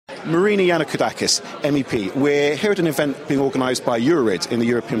Marina Yannakoudakis, MEP. We're here at an event being organised by EURid in the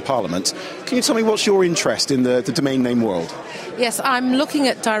European Parliament. Can you tell me what's your interest in the domain name world? Yes, I'm looking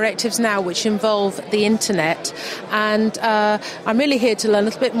at directives now which involve the internet, and I'm really here to learn a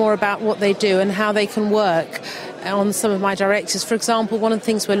little bit more about what they do and how they can work on some of my directives. For example, one of the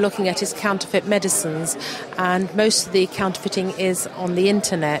things we're looking at is counterfeit medicines, and most of the counterfeiting is on the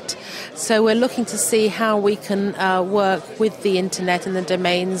internet. So we're looking to see how we can work with the internet and the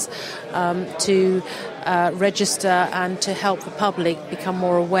domains to register and to help the public become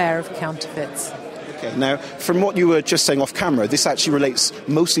more aware of counterfeits. Okay, now, from what you were just saying off camera, this actually relates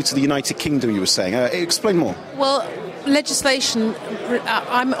mostly to the United Kingdom, you were saying. Explain more. Well, legislation,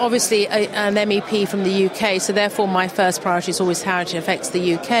 I'm obviously an MEP from the UK, so therefore my first priority is always how it affects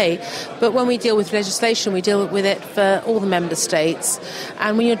the UK. But when we deal with legislation, we deal with it for all the member states.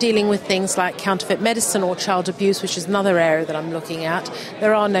 And when you're dealing with things like counterfeit medicine or child abuse, which is another area that I'm looking at,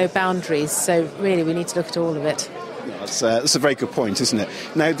 there are no boundaries. So really, we need to look at all of it. That's a very good point, isn't it?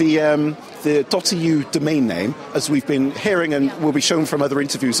 Now, the .eu domain name, as we've been hearing and will be shown from other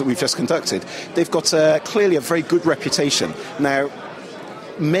interviews that we've just conducted, they've got clearly a very good reputation. Now,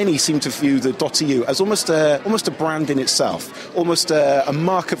 many seem to view the .eu as almost a brand in itself, almost a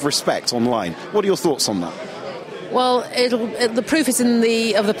mark of respect online. What are your thoughts on that? Well, the proof is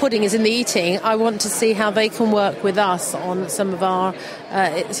of the pudding is in the eating. I want to see how they can work with us on some of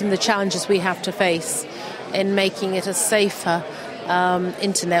the challenges we have to face in making it a safer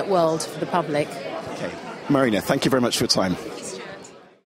internet world for the public. Okay. Marina, thank you very much for your time.